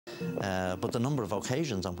But the number of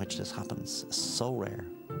occasions on which this happens is so rare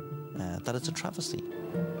that it's a travesty.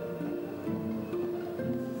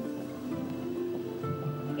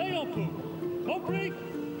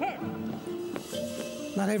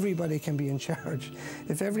 Not everybody can be in charge.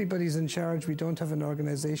 If everybody's in charge, we don't have an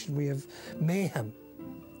organisation, we have mayhem.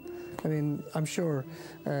 I mean, I'm sure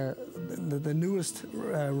the newest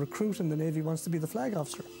recruit in the Navy wants to be the flag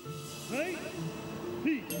officer.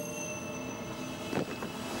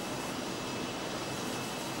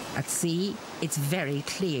 At sea, it's very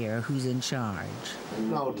clear who's in charge.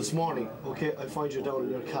 Now, this morning, okay, I find you down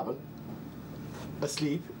in your cabin,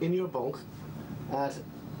 asleep in your bunk at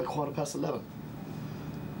 11:15.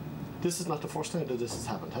 This is not the first time that this has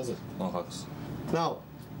happened, has it? No, Hawks. Now,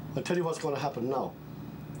 I'll tell you what's going to happen now.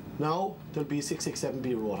 Now, there'll be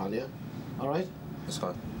 667B wrote on you, all right? That's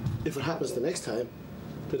fine. If it happens the next time,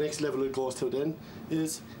 the next level it goes to then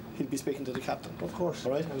is he'll be speaking to the captain. Of course.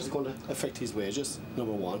 All right? And it's going to affect his wages,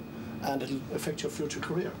 number one, and it'll affect your future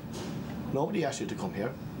career. Nobody asked you to come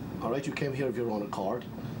here, all right? You came here of your own accord.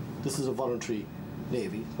 This is a voluntary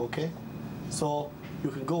Navy, okay? So you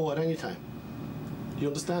can go at any time. You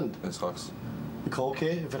understand? Yes, Hawks. Because,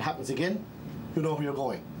 okay, if it happens again, you know where you're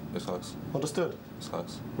going. Yes, Hawks. Understood? Yes,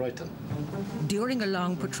 Hawks. Right then. During a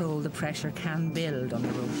long patrol, the pressure can build on the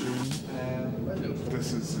Roisin.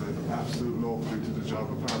 This is an absolute low point of the job,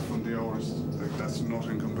 apart from the hours. Like, that's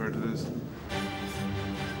nothing compared to this.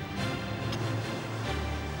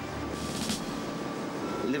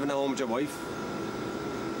 Living at home with your wife,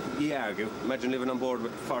 you argue. Imagine living on board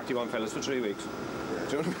with 41 fellas for 3 weeks.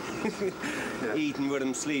 Do you know what I mean? Yeah. Eating with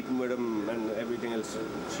them, sleeping with them, and everything else.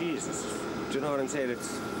 Jesus. Do you know what I'm saying?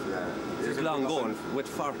 It's long going with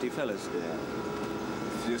 40 fellas. Yeah.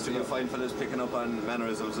 You used to find fellas picking up on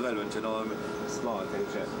mannerisms as well, but you know, small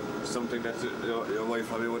things, yeah. something that your wife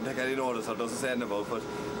probably wouldn't take any notice or doesn't say anything about, but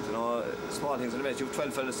you know, small things in the mess. You have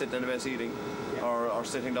 12 fellas sitting in the mess eating, or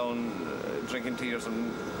sitting down drinking tea or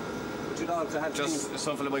something. You know, just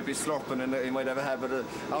some fella might be slurping and he might have a habit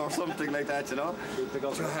or something like that, you know. You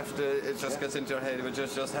have to, it just gets into your head, you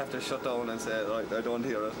just have to shut down and say, right, I don't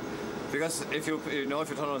hear it. Because if you turn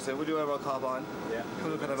around and say, would you ever cop on? Yeah.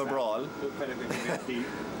 You could have a brawl.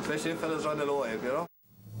 Especially if fellas are on the low ebb, you know.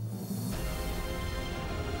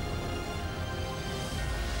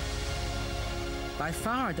 By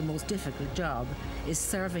far the most difficult job is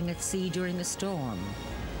serving at sea during a storm.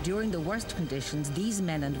 During the worst conditions, these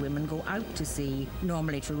men and women go out to sea,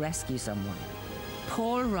 normally to rescue someone.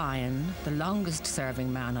 Paul Ryan, the longest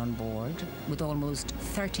serving man on board, with almost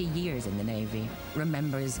 30 years in the Navy,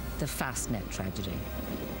 remembers the Fastnet tragedy.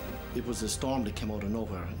 It was a storm that came out of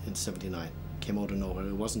nowhere in '79. Came out of nowhere.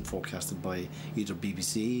 It wasn't forecasted by either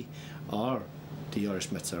BBC or the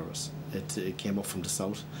Irish Met Service. It came up from the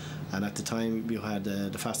south, and at the time you had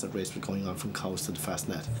the Fastnet race was going on from Cowes to the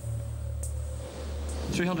Fastnet.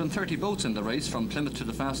 330 boats in the race from Plymouth to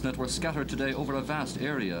the Fastnet were scattered today over a vast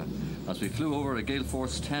area. As we flew over, a gale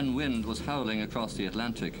force 10 wind was howling across the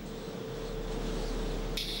Atlantic.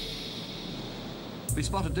 We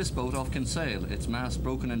spotted this boat off Kinsale, its mast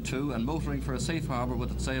broken in two and motoring for a safe harbour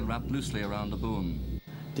with its sail wrapped loosely around the boom.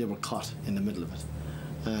 They were caught in the middle of it,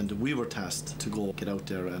 and we were tasked to go get out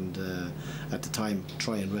there and at the time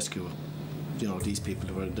try and rescue, you know, these people.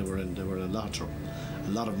 They were in a lot of trouble. A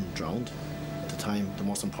lot of them drowned. At the time, the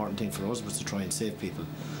most important thing for us was to try and save people,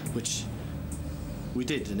 which we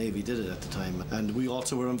did. The Navy did it at the time, and we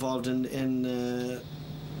also were involved in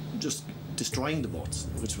just destroying the boats,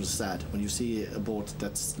 which was sad. When you see a boat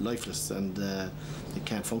that's lifeless and it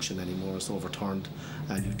can't function anymore, it's overturned,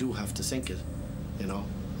 and you do have to sink it, you know,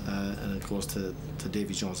 and it goes to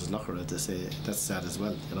Davy Jones's locker, they say. That's sad as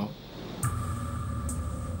well, you know.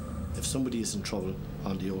 If somebody is in trouble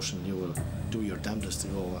on the ocean, you will do your damnedest to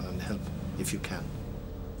go and help if you can.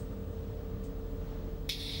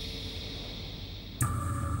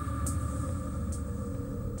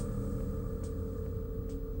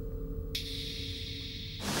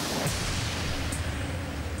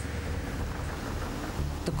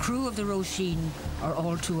 The crew of the Roisin are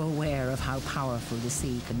all too aware of how powerful the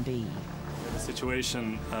sea can be. The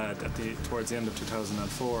situation towards the end of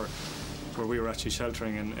 2004, where we were actually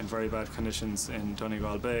sheltering in very bad conditions in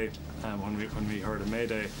Donegal Bay, when we heard a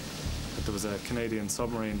mayday that there was a Canadian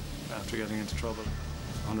submarine after getting into trouble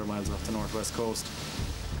 100 miles off the northwest coast.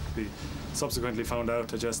 We subsequently found out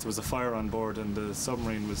that there was a fire on board, and the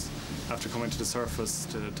submarine was, after coming to the surface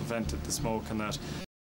to vent the smoke and that,